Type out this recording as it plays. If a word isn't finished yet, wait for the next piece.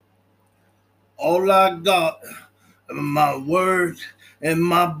All I got is my word and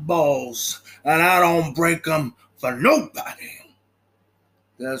my balls, and I don't break them for nobody.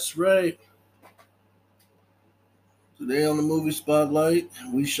 That's right. Today on the movie Spotlight,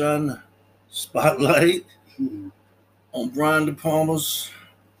 we shine the spotlight on Brian De Palma's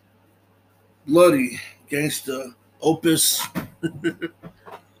bloody gangsta opus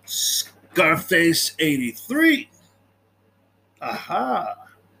Scarface 83. Aha.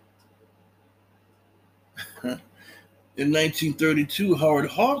 In 1932, Howard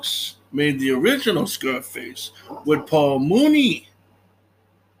Hawks made the original Scarface with Paul Mooney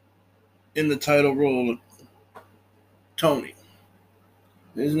in the title role of Tony.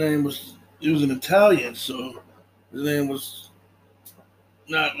 He was an Italian, so his name was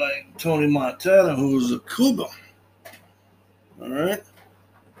not like Tony Montana, who was a Cuban. All right.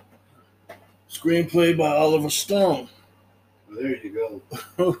 Screenplay by Oliver Stone. There you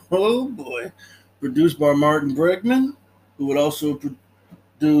go. Oh boy. Produced by Martin Bregman, who would also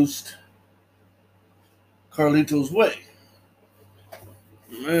produced Carlito's Way.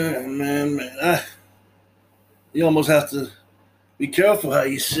 Man. You almost have to be careful how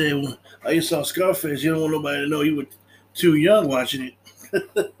you say how you saw Scarface. You don't want nobody to know you were too young watching it.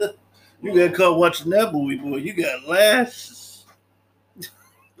 You got caught watching that movie, boy. You got lashes.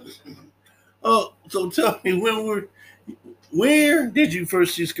 Oh, so tell me, where did you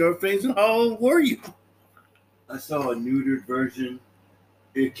first see Scarface and how old were you? I saw a neutered version.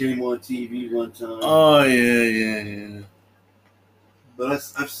 It came on TV one time. Oh, yeah. But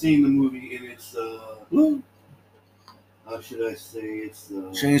I've seen the movie and it's, how should I say, it's...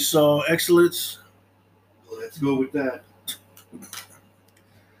 Chainsaw Excellence? Let's go with that.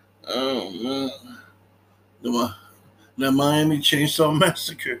 Oh, man. The Miami Chainsaw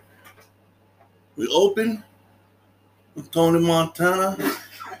Massacre. We open with Tony Montana.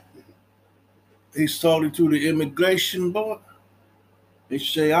 He's talking to the immigration board. They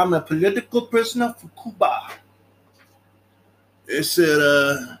say, I'm a political prisoner for Cuba. They said,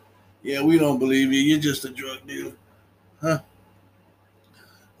 yeah, we don't believe you. You're just a drug dealer. Huh?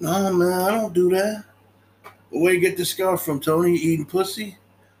 No, man, I don't do that. Where you get this scar from, Tony? Eating pussy?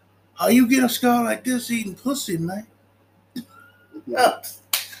 How you get a scar like this eating pussy, man?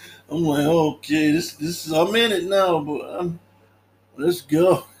 I'm like, okay, this is, I'm in it now, but let's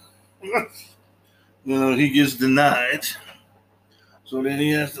go. Well, he gets denied. So then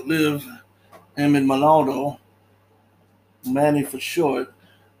he has to live, him and Manaldo, Manny for short,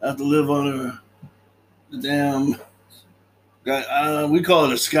 have to live under the damn, we call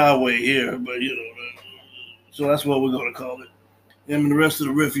it a skyway here, but so that's what we're going to call it. Him and the rest of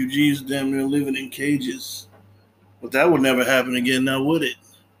the refugees damn near living in cages. But that would never happen again now, would it?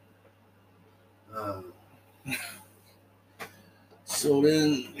 So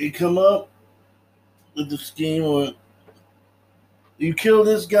then they come up with the scheme where you kill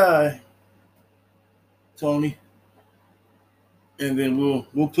this guy, Tony, and then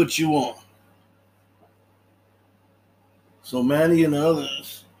we'll put you on. So Manny and the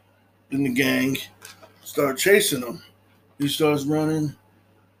others in the gang start chasing him. He starts running.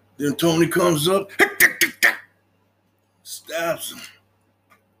 Then Tony comes up, stabs him.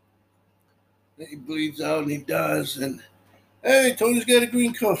 Then he bleeds out and he dies. And hey, Tony's got a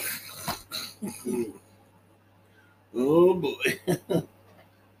green card. Oh boy.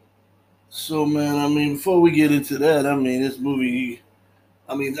 So man, I mean, before we get into that, I mean, this movie,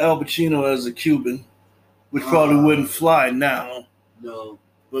 Al Pacino as a Cuban, which probably wouldn't fly now. No.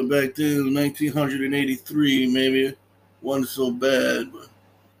 But back then, 1983, maybe it wasn't so bad.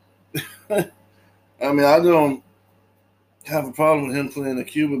 But I mean, I don't have a problem with him playing a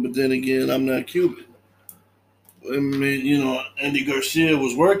Cuban, but then again, I'm not Cuban. I mean, Andy Garcia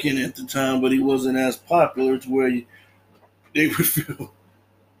was working at the time, but he wasn't as popular to where they would feel,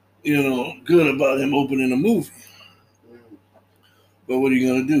 good about him opening a movie. But what are you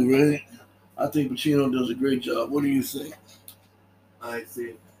going to do, right? I think Pacino does a great job. What do you think? I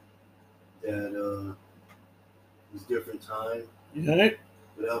think that it was a different time. Yeah.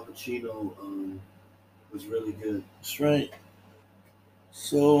 But Al Pacino was really good. That's right.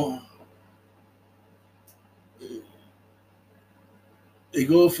 So they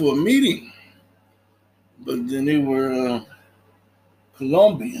go for a meeting, but then they were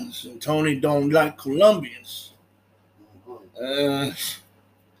Colombians, and Tony don't like Colombians. The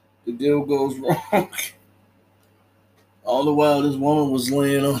deal goes wrong. All the while, this woman was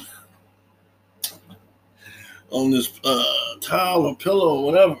laying on this towel or pillow or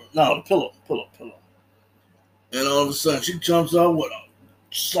whatever. No, the pillow. And all of a sudden, she jumps out with a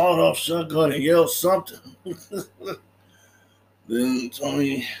sawed-off shotgun and yells something. Then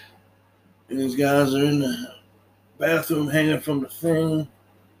Tony And these guys are in the bathroom hanging from the thing,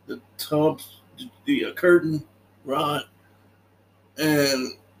 the tub, the curtain rod,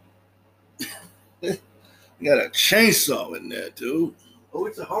 and you got a chainsaw in there, dude. Oh,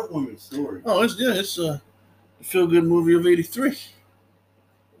 it's a heartwarming story. Oh, it's a feel-good movie of '83.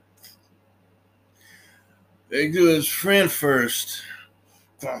 They do his friend first.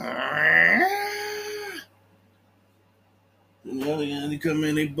 And the other guy, they come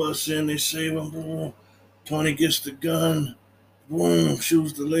in, they bust in, they save him. Boom. Tony gets the gun. Boom,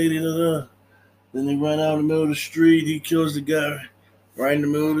 shoots the lady. Then they run out in the middle of the street. He kills the guy right in the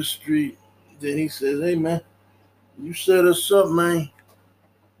middle of the street. Then he says, "Hey, man, you set us up, man.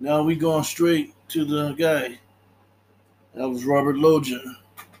 Now we going straight to the guy." That was Robert Loggia.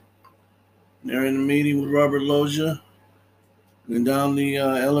 They're in the meeting with Robert Loggia. And down the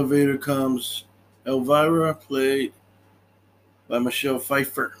elevator comes Elvira, played by Michelle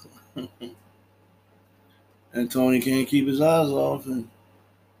Pfeiffer. And Tony can't keep his eyes off. And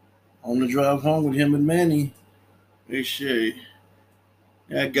on the drive home with him and Manny, they say,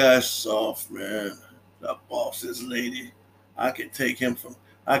 "That guy's soft, man. That boss, this lady. I could take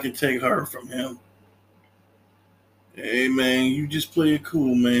her from him. Hey, man, you just play it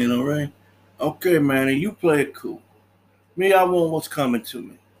cool, man, all right? Okay, Manny, you play it cool. Me, I want what's coming to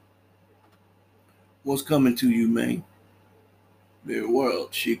me. What's coming to you, man? The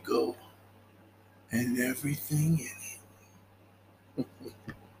world, Chico. And everything in it."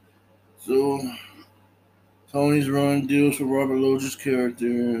 So, Tony's running deals with Robert Loggia's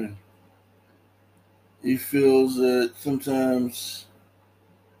character. He feels that sometimes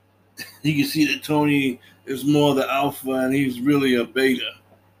you can see that Tony is more the alpha and he's really a beta.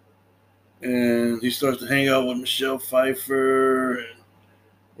 And he starts to hang out with Michelle Pfeiffer, and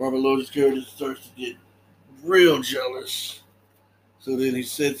Robert Loggia's character starts to get real jealous. So then he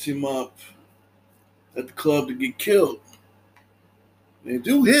sets him up at the club to get killed. They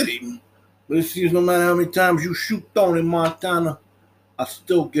do hit him, but it seems no matter how many times you shoot Tony Montana, I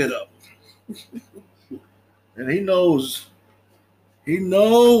still get up. And he knows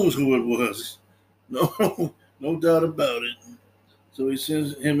who it was. No doubt about it. So he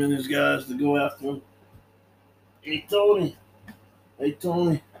sends him and his guys to go after him. Hey Tony,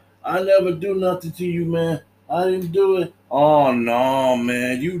 I never do nothing to you, man. I didn't do it. Oh no,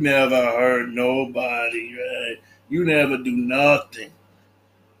 man, you never hurt nobody, right? You never do nothing.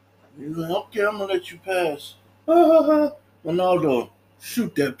 He's like, "Okay, I'm gonna let you pass." Ronaldo,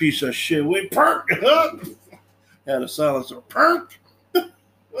 shoot that piece of shit. Wait, perk. Had a silencer. Perk.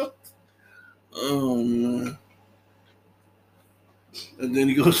 Oh man. And then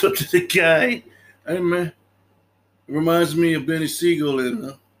he goes up to the guy. "Hey man, it reminds me of Benny Siegel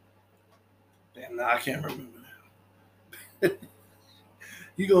in damn, I can't remember that.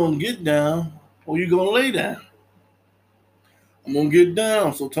 You gonna get down or you gonna lay down?" "I'm gonna get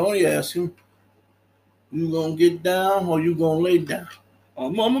down." So Tony asks him, "You gonna get down or you gonna lay down?"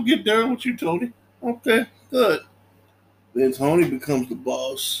 I'm gonna get down with you, Tony." "Okay, good." Then Tony becomes the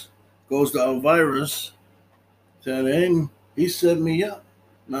boss, goes to Elvira's, telling him he set me up.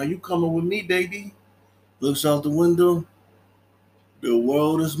 "Now you coming with me, baby." Looks out the window. "The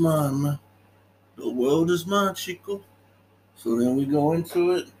world is mine, man. The world is mine, Chico." So then we go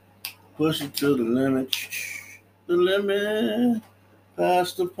into it, push it to the limit. The limit,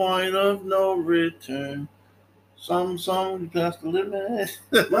 past the point of no return. Some past the limit.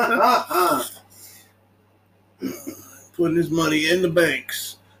 Putting his money in the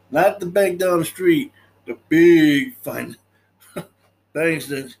banks, not the bank down the street, the big banks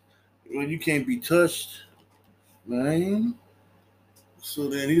that when you can't be touched, man. So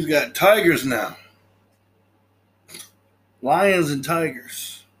then he's got tigers now, lions and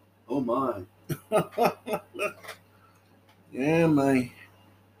tigers. Oh my. Yeah, man.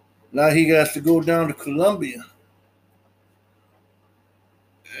 Now he got to go down to Colombia.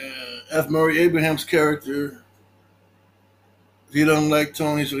 F. Murray Abraham's character, he doesn't like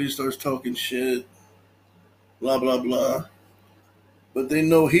Tony, so he starts talking shit. Blah, blah, blah. But they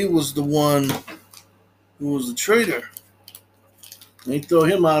know he was the one who was the traitor. They throw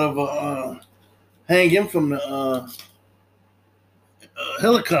him out of hang him from the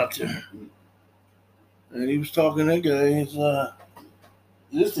helicopter. And he was talking to that guy. He's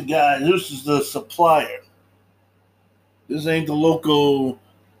this the guy. This is the supplier. This ain't the local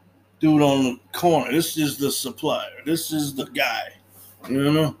dude on the corner. This is the supplier. This is the guy.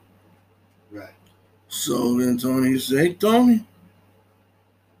 You know? Right. So then Tony said, "Hey, Tony,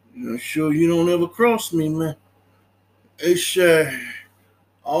 you know, sure you don't ever cross me, man. It's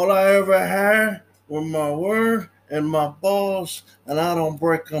all I ever had were my word and my balls, and I don't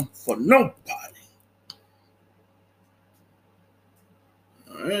break them for nobody.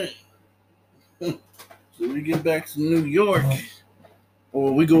 All right. So we get back to New York,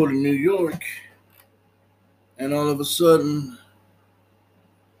 or we go to New York, and all of a sudden,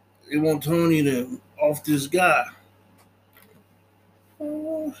 they want Tony to off this guy.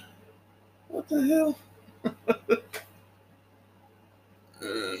 Oh, what the hell?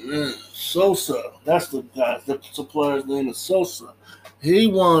 Man, Sosa. That's the guy. The supplier's name is Sosa. He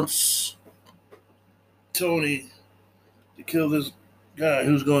wants Tony to kill this guy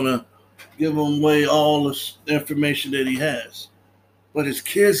who's going to give him away all this information that he has. But his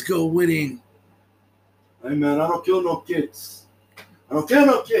kids go with him. Hey, man, I don't kill no kids. I don't kill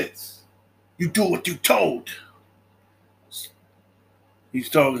no kids. You do what you told. He's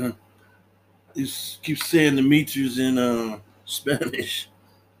talking. He keeps saying the meeters in Spanish.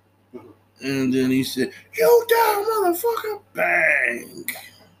 And then he said, "You down, motherfucker!" Bang.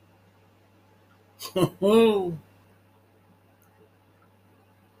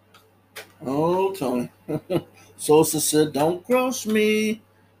 Oh, Tony. Sosa said, "Don't cross me."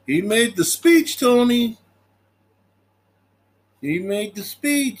 He made the speech, Tony. He made the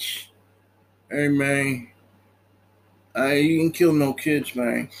speech. Hey, man. I ain't kill no kids,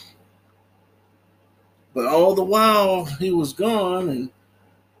 man. But all the while he was gone, and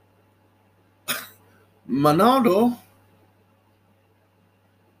Manado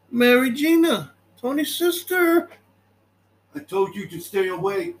married Gina, Tony's sister. I told you to stay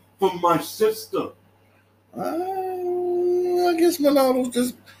away from my sister. I guess Manado's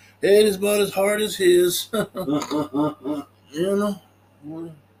just head is about as hard as his. You know?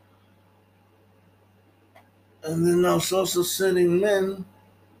 And then now Sosa's sending men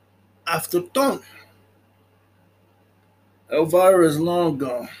after Tony. Elvira is long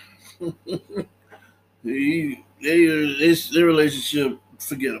gone. Their relationship,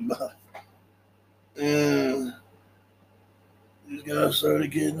 forget about it. And these guys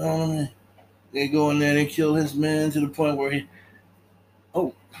started getting on him. They go in there and kill his men to the point where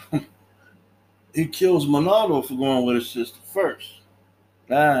he kills Manado for going with his sister first.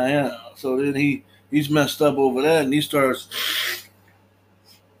 Yeah. So then he's messed up over that, and he starts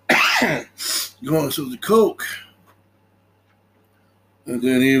going through the coke. And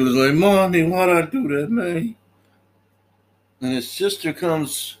then he was like, "Mommy, why'd I do that, man?" And his sister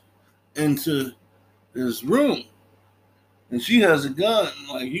comes into his room, and she has a gun.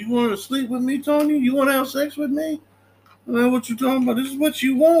 Like, "You want to sleep with me, Tony? You want to have sex with me? Man, what you talking about? This is what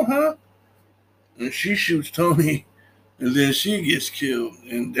you want, huh?" And she shoots Tony, and then she gets killed.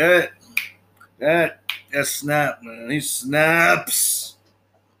 And that snap, man. He snaps.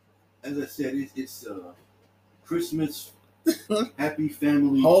 As I said, it's Christmas, happy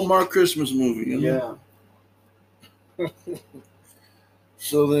family. Hallmark Christmas movie, you know? Yeah.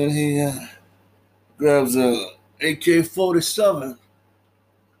 So then he grabs a AK-47.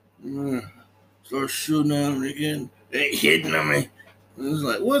 Starts shooting at him again. They hitting him. And it's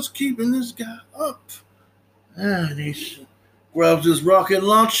like, what's keeping this guy up? And he grabs his rocket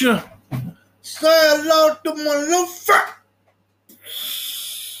launcher. Say hello to my little friend.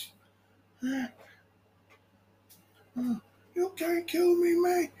 You can't kill me,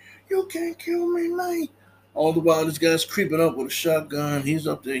 man. You can't kill me, man. All the while, this guy's creeping up with a shotgun. He's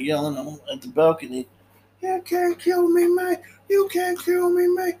up there yelling at the balcony. You can't kill me, man. You can't kill me,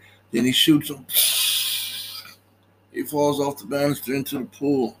 man. Then he shoots him. He falls off the banister into the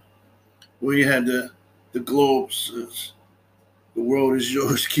pool where he had the globe says, "The world is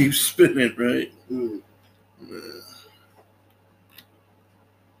yours, keep spinning," right? Mm.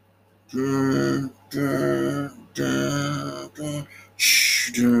 Dun, dun, dun, dun,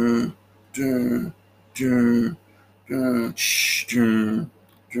 shh, dun, dun, dun, dun, shh, dun,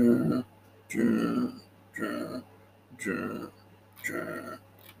 dun, dun, dun, dun, dun,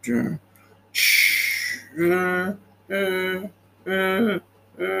 dun, shh, dun, dun,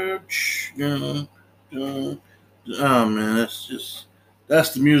 shh, dun, dun. Oh man,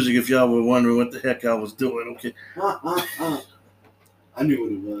 that's the music. If y'all were wondering what the heck I was doing, okay. I knew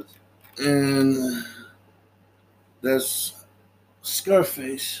what it was. And that's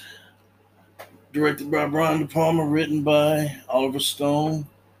Scarface, directed by Brian De Palma, written by Oliver Stone.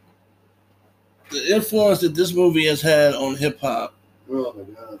 The influence that this movie has had on hip hop. Oh my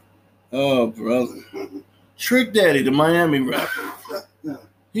God. Oh brother. Trick Daddy, the Miami rapper.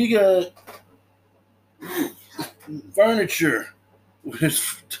 He got furniture with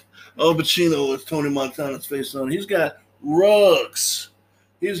Al Pacino with Tony Montana's face on it. He's got rugs.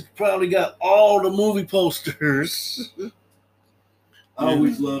 He's probably got all the movie posters. I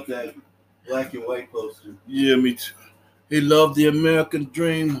always loved that Black and white poster. Yeah, me too. He loved the American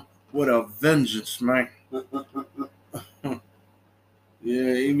dream with a vengeance, man.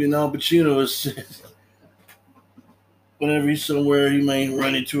 Yeah, even Al Pacino has said whenever he's somewhere, he may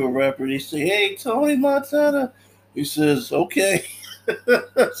run into a rapper and he say, "Hey, Tony Montana." He says, "Okay,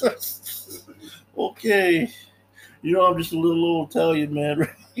 okay." You know, I'm just a little old Italian man,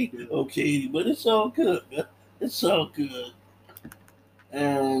 right? Okay, but it's all good, man. It's all good.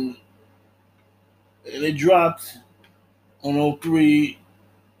 And it dropped on '03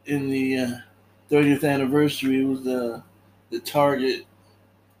 in the 30th anniversary. It was the Target.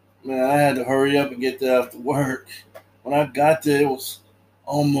 Man, I had to hurry up and get there after work. When I got there, it was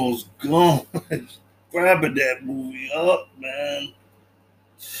almost gone. Grabbing that movie up, man.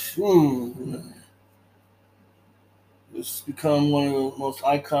 Phew. It's become one of the most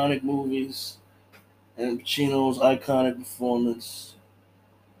iconic movies, and Pacino's iconic performance.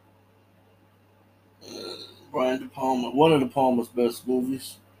 Brian De Palma, one of De Palma's best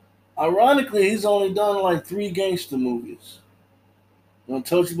movies. Ironically, he's only done like 3 gangster movies.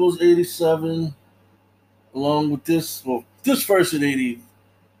 Untouchables '87, along with this. Well, this first in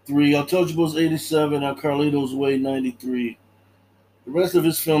 '83. Untouchables '87 and Carlito's Way '93. The rest of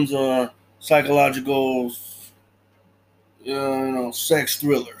his films are psychological, sex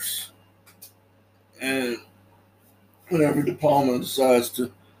thrillers. And whenever De Palma decides to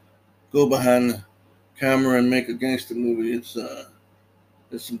go behind the camera and make a gangster movie, it's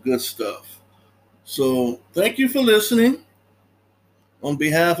some good stuff. So thank you for listening. On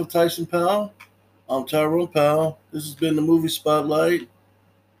behalf of Tyson Powell, I'm Tyrone Powell. This has been the Movie Spotlight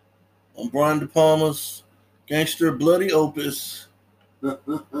on Brian De Palma's gangster bloody opus,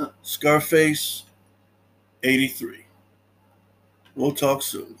 Scarface '83. We'll talk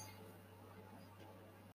soon.